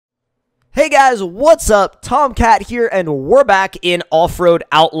Hey guys, what's up? Tomcat here, and we're back in Off-Road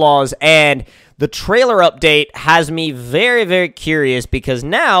Outlaws, and the trailer update has me very, very curious because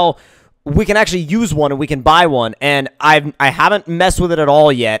now we can actually use one and we can buy one, and I haven't messed with it at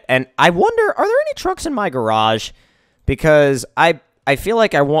all yet, and I wonder, are there any trucks in my garage? Because I feel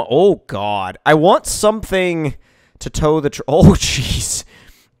like I want, oh god, I want something to tow the, oh jeez.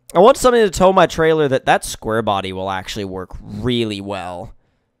 I want something to tow my trailer that square body will actually work really well.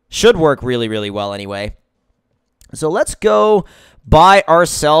 Should work really, really well anyway. So let's go buy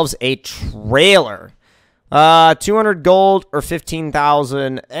ourselves a trailer. 200 gold or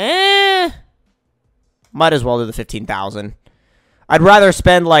 15,000. Might as well do the 15,000. I'd rather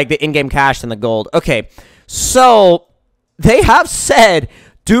spend like the in-game cash than the gold. Okay, so they have said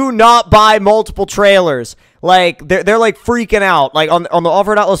do not buy multiple trailers. Like they're like freaking out. Like on the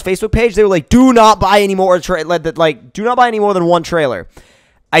Off-Road Outlaws Facebook page, they were like, do not buy any more do not buy any more than one trailer.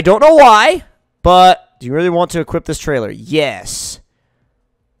 I don't know why, but do you really want to equip this trailer? Yes.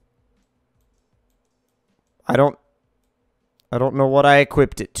 I don't know what I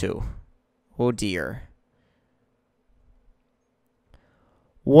equipped it to. Oh dear.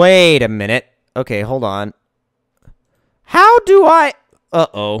 Wait a minute. Okay, hold on. How do I...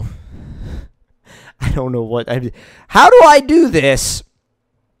 Uh-oh. I don't know what I... How do I do this?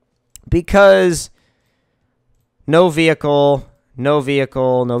 Because no vehicle... No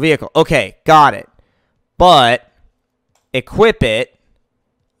vehicle, no vehicle. Okay, got it. But, equip it.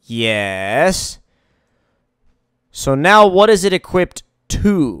 Yes. So now what is it equipped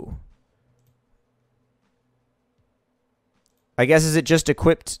to? I guess is it just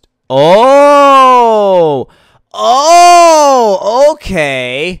equipped? Oh! Oh!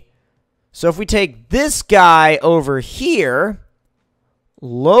 Okay. So if we take this guy over here,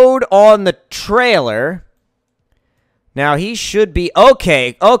 load on the trailer... Now, he should be...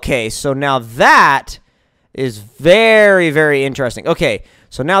 Okay, so now that is very, very interesting. Okay,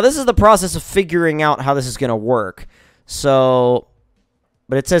 so now this is the process of figuring out how this is going to work. So,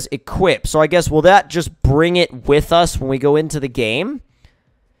 but it says equip. So I guess, will that just bring it with us when we go into the game?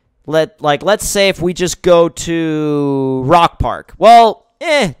 Let's say if we just go to Rock Park. Well,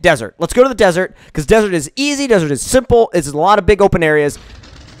 desert. Let's go to the desert, because desert is easy, desert is simple, it's a lot of big open areas.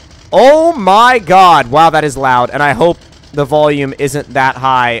 Oh my god. Wow, that is loud. And I hope the volume isn't that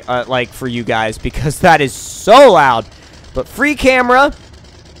high, like, for you guys, because that is so loud. But free camera.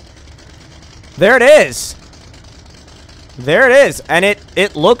 There it is. There it is. And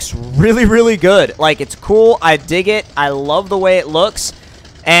it looks really, really good. Like, it's cool. I dig it. I love the way it looks.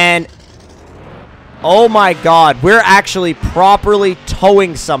 And, oh my god, we're actually properly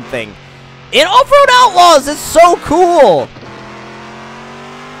towing something. In Off-Road Outlaws, it's so cool.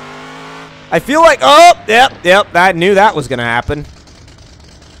 I feel like, oh, yep, I knew that was going to happen.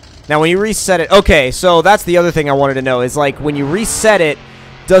 Now, when you reset it, okay, so that's the other thing I wanted to know, is, like, when you reset it,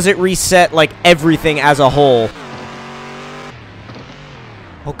 does it reset, like, everything as a whole?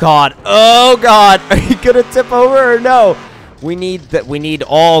 Oh, God. Oh, God. Are you going to tip over or no? We need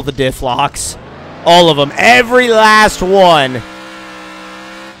all the diff locks. All of them. Every last one.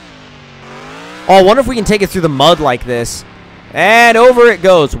 Oh, I wonder if we can take it through the mud like this. And over it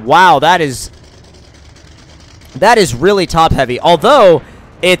goes. Wow, that is really top heavy. Although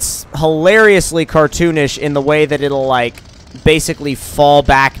it's hilariously cartoonish in the way that it'll like basically fall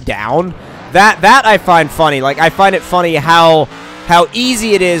back down. That I find funny. Like, I find it funny how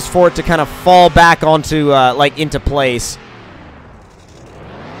easy it is for it to kind of fall back onto like into place.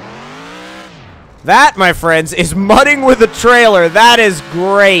 That, my friends, is mudding with a trailer. That is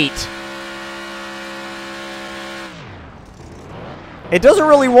great. It doesn't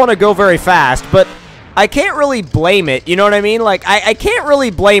really want to go very fast, but I can't really blame it. You know what I mean? Like, I can't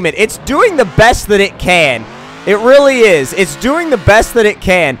really blame it. It's doing the best that it can. It really is. It's doing the best that it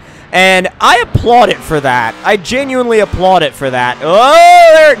can. And I applaud it for that. I genuinely applaud it for that.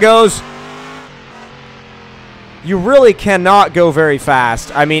 Oh, there it goes. You really cannot go very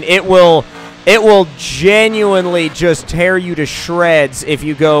fast. I mean, it will genuinely just tear you to shreds if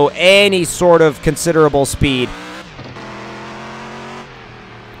you go any sort of considerable speed.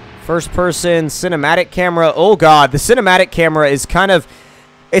 First person cinematic camera. Oh god, the cinematic camera is kind of,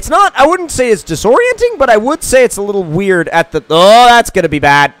 it's not, I wouldn't say it's disorienting, but I would say it's a little weird at the, oh, that's gonna be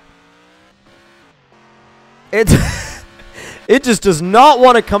bad. It just does not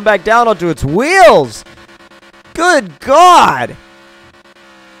want to come back down onto its wheels. Good god.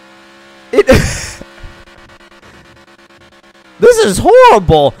 This is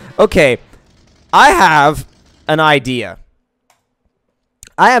horrible. Okay, I have an idea.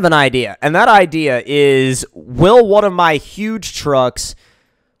 And that idea is, will one of my huge trucks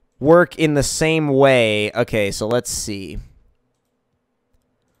work in the same way. Okay, so let's see.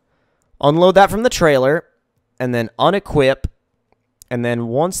 Unload that from the trailer, and then unequip, and then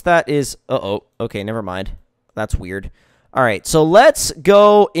once that is... Uh-oh. Okay, never mind. That's weird. All right, so let's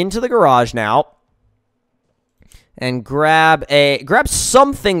go into the garage now and grab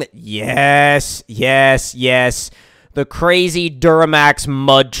something that... Yes, yes, yes. The crazy Duramax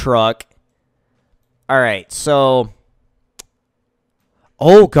mud truck. All right, so...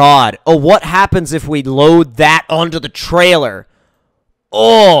 Oh, God. Oh, what happens if we load that onto the trailer?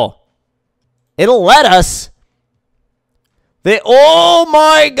 Oh... It'll let us. Oh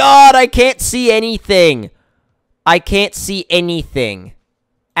my God, I can't see anything. I can't see anything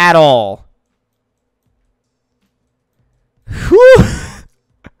at all. Whew.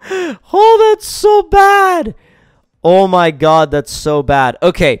 Oh, that's so bad. Oh my God, that's so bad.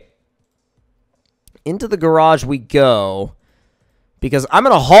 Okay. Into the garage we go. Because I'm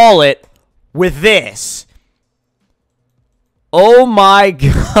going to haul it with this. Oh my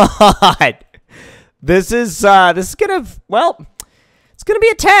God. This is gonna, well, it's gonna be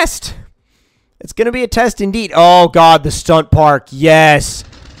a test. It's gonna be a test indeed. Oh God, the stunt park, yes.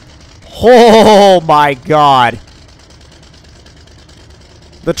 Oh my God.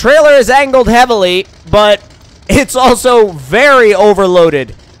 The trailer is angled heavily, but it's also very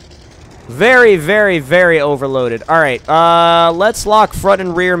overloaded. Very, very, very overloaded. All right, let's lock front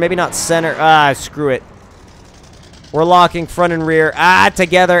and rear. Maybe not center. Screw it. We're locking front and rear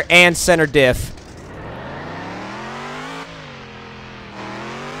together and center diff.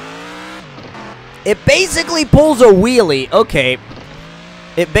 It basically pulls a wheelie. Okay.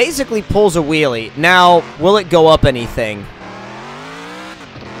 It basically pulls a wheelie. Now, will it go up anything?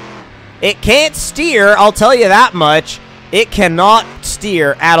 It can't steer, I'll tell you that much. It cannot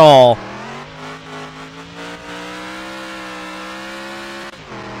steer at all.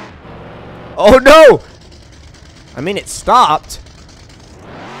 Oh no! I mean, it stopped.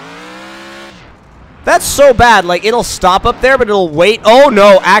 That's so bad. Like, it'll stop up there, but it'll wait. Oh,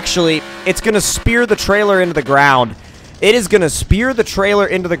 no. Actually, it's going to spear the trailer into the ground. It is going to spear the trailer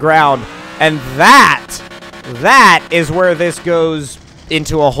into the ground. And that is where this goes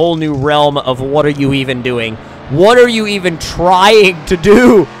into a whole new realm of what are you even doing? What are you even trying to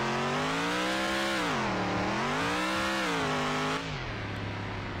do?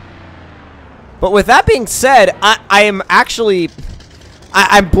 But with that being said, I am actually...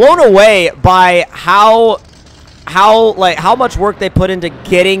 I'm blown away by how much work they put into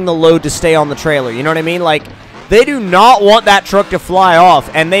getting the load to stay on the trailer. You know what I mean? Like, they do not want that truck to fly off,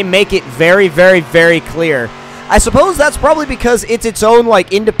 and they make it very, very, very clear. I suppose that's probably because it's its own,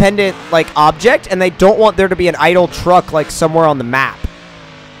 like, independent, like, object, and they don't want there to be an idle truck, like, somewhere on the map.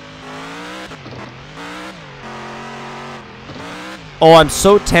 Oh, I'm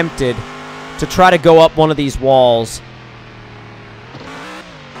so tempted to try to go up one of these walls.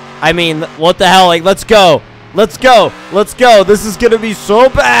 I mean, what the hell? Like, let's go. Let's go. Let's go. This is going to be so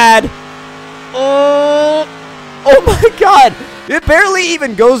bad. Oh my God. It barely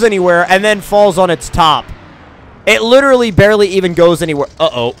even goes anywhere and then falls on its top. It literally barely even goes anywhere.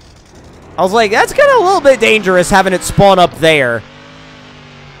 Uh-oh. I was like, that's kind of a little bit dangerous having it spawn up there.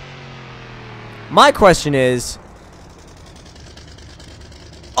 My question is...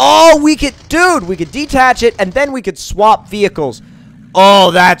 Oh, we could... Dude, we could detach it and then we could swap vehicles.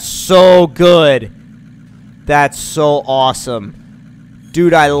 Oh, that's so good. That's so awesome.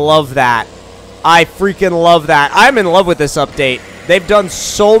 Dude, I love that. I freaking love that. I'm in love with this update. They've done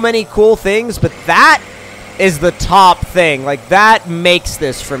so many cool things, but that is the top thing. Like, that makes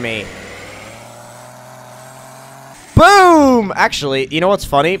this for me. Boom! Actually, you know what's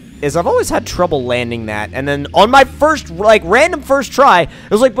funny? Is I've always had trouble landing that. And then on my first, like, random first try, it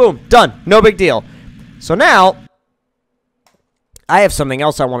was like, boom, done. No big deal. So now... I have something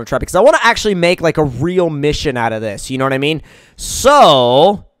else I want to try because I want to actually make like a real mission out of this. You know what I mean?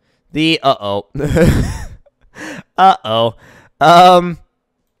 So, the, oh,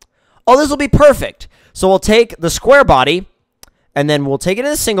 this will be perfect. So we'll take the square body and then we'll take it to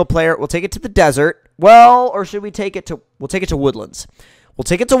the single player. We'll take it to the desert. Well, or should we take it to, we'll take it to Woodlands. We'll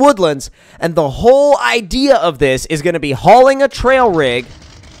take it to Woodlands. And the whole idea of this is going to be hauling a trail rig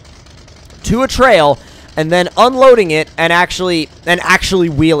to a trail and then unloading it and actually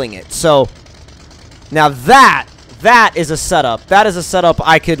wheeling it. So now that is a setup. That is a setup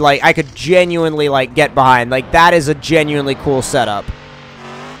I could genuinely like get behind. Like, that is a genuinely cool setup.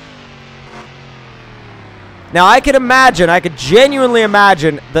 Now I could genuinely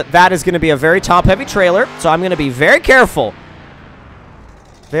imagine that is going to be a very top heavy trailer. So I'm going to be very careful.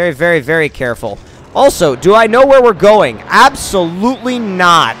 Very, very, very careful. Also, do I know where we're going? Absolutely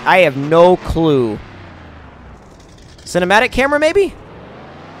not. I have no clue. Cinematic camera, maybe?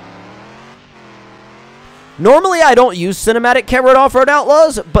 Normally, I don't use cinematic camera at Off-Road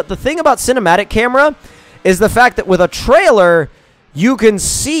Outlaws, but the thing about cinematic camera is the fact that with a trailer, you can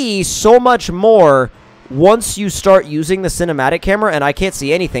see so much more once you start using the cinematic camera, and I can't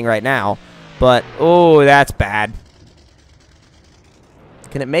see anything right now. But, oh, that's bad.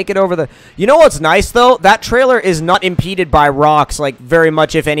 Can it make it over the... You know what's nice, though? That trailer is not impeded by rocks, like, very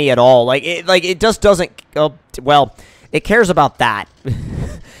much, if any, at all. Like, it just doesn't... Oh, well, it cares about that.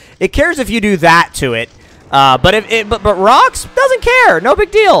 It cares if you do that to it. But rocks doesn't care. No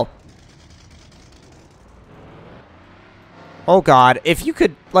big deal. Oh, God. If you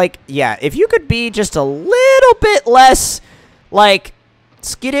could, like, yeah, if you could be just a little bit less, like,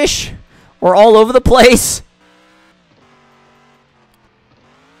 skittish or all over the place...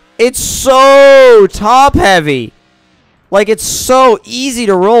 It's so top-heavy. Like, it's so easy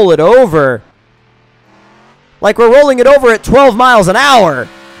to roll it over. Like, we're rolling it over at 12 miles an hour.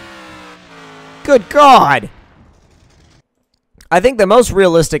 Good God. I think the most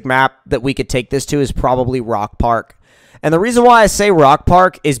realistic map that we could take this to is probably Rock Park. And the reason why I say Rock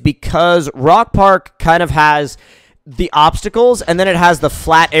Park is because Rock Park kind of has the obstacles, and then it has the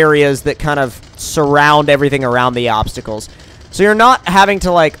flat areas that kind of surround everything around the obstacles. So you're not having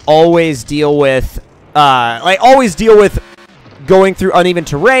to, like, always deal with going through uneven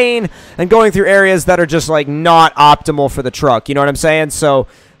terrain and going through areas that are just, like, not optimal for the truck. You know what I'm saying? So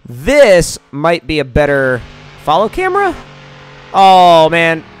this might be a better follow camera. Oh,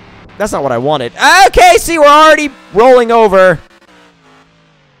 man. That's not what I wanted. Okay, see, we're already rolling over.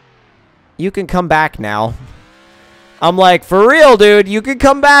 You can come back now. I'm like, for real, dude, you can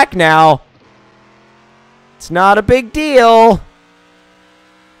come back now. It's not a big deal.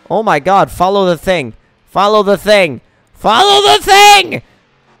 Oh my God, follow the thing. Follow the thing. Follow the thing!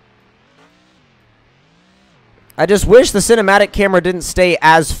 I just wish the cinematic camera didn't stay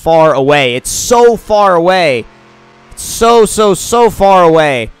as far away. It's so far away. It's so far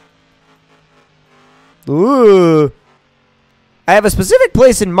away. Ooh. I have a specific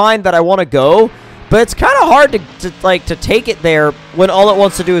place in mind that I want to go, but it's kind of hard to take it there when all it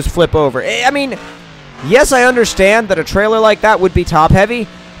wants to do is flip over. I mean... Yes, I understand that a trailer like that would be top-heavy,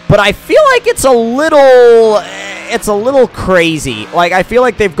 but I feel like it's a little crazy. Like, I feel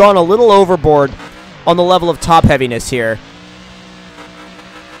like they've gone a little overboard on the level of top-heaviness here.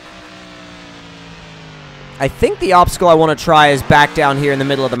 I think the obstacle I want to try is back down here in the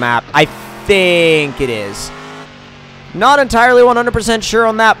middle of the map. I think it is. Not entirely 100% sure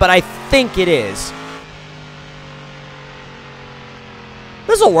on that, but I think it is.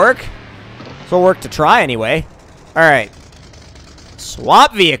 This'll work. This'll work to try anyway. Alright.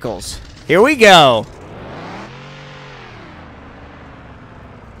 Swap vehicles. Here we go.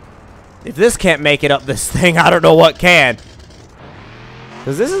 If this can't make it up this thing, I don't know what can.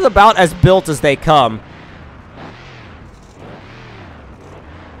 Because this is about as built as they come.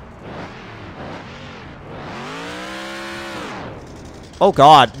 Oh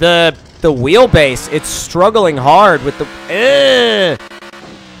God, the wheelbase, it's struggling hard with the...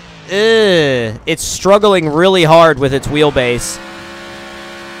 It's struggling really hard with its wheelbase.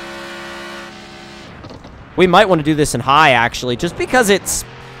 We might want to do this in high, actually, just because it's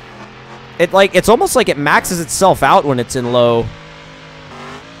almost like it maxes itself out when it's in low.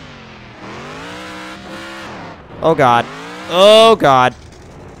 Oh God. Oh God.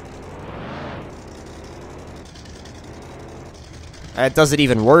 It does it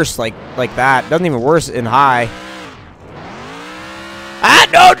even worse like that. It doesn't even worse in high. Ah,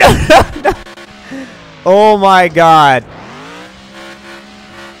 no. Oh my God.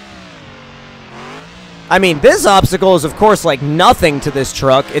 I mean, this obstacle is, of course, like nothing to this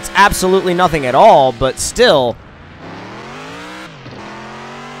truck. It's absolutely nothing at all, but still.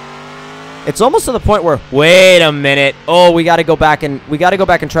 It's almost to the point where, wait a minute. Oh, we got to go back and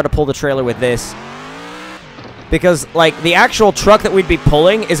try to pull the trailer with this. Because, like, the actual truck that we'd be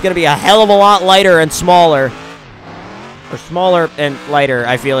pulling is going to be a hell of a lot lighter and smaller. Or smaller and lighter,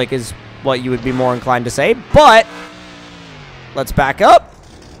 I feel like, is what you would be more inclined to say. But, let's back up.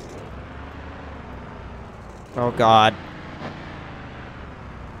 Oh, God.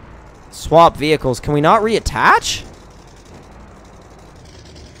 Swap vehicles. Can we not reattach?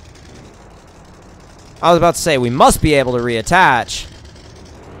 I was about to say, we must be able to reattach.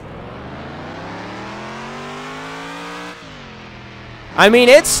 I mean,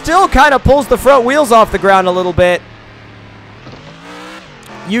 it still kind of pulls the front wheels off the ground a little bit.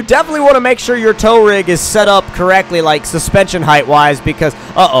 You definitely want to make sure your tow rig is set up correctly, like suspension height-wise, because...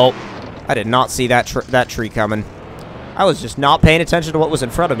 Uh-oh. I did not see that tree coming. I was just not paying attention to what was in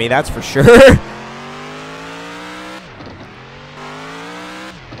front of me, that's for sure.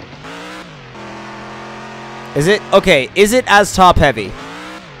 Is it? Okay, is it as top-heavy?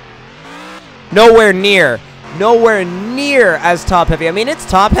 Nowhere near. Nowhere near as top-heavy. I mean, it's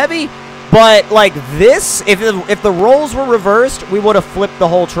top-heavy, but like this, if the roles were reversed, we would have flipped the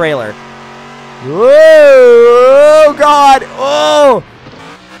whole trailer. Whoa! Oh, God! Oh!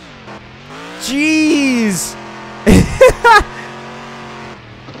 Jeez!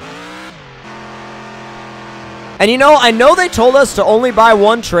 And you know, I know they told us to only buy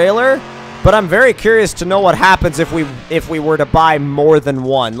one trailer, but I'm very curious to know what happens if we were to buy more than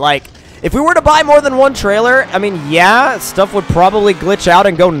one. Like, if we were to buy more than one trailer, I mean, yeah, stuff would probably glitch out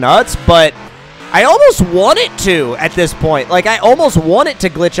and go nuts, but I almost want it to at this point. Like, I almost want it to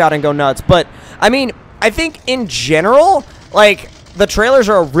glitch out and go nuts, but, I mean, I think in general, like, the trailers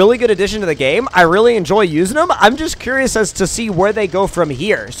are a really good addition to the game. I really enjoy using them. I'm just curious as to see where they go from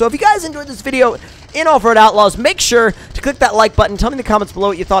here. So if you guys enjoyed this video in Off-Road Outlaws, make sure to click that like button. Tell me in the comments below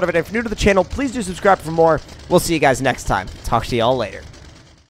what you thought of it. If you're new to the channel, please do subscribe for more. We'll see you guys next time. Talk to y'all later.